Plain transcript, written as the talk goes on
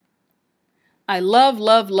I love,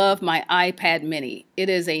 love, love my iPad mini. It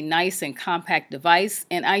is a nice and compact device,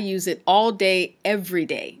 and I use it all day, every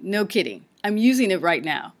day. No kidding. I'm using it right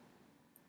now.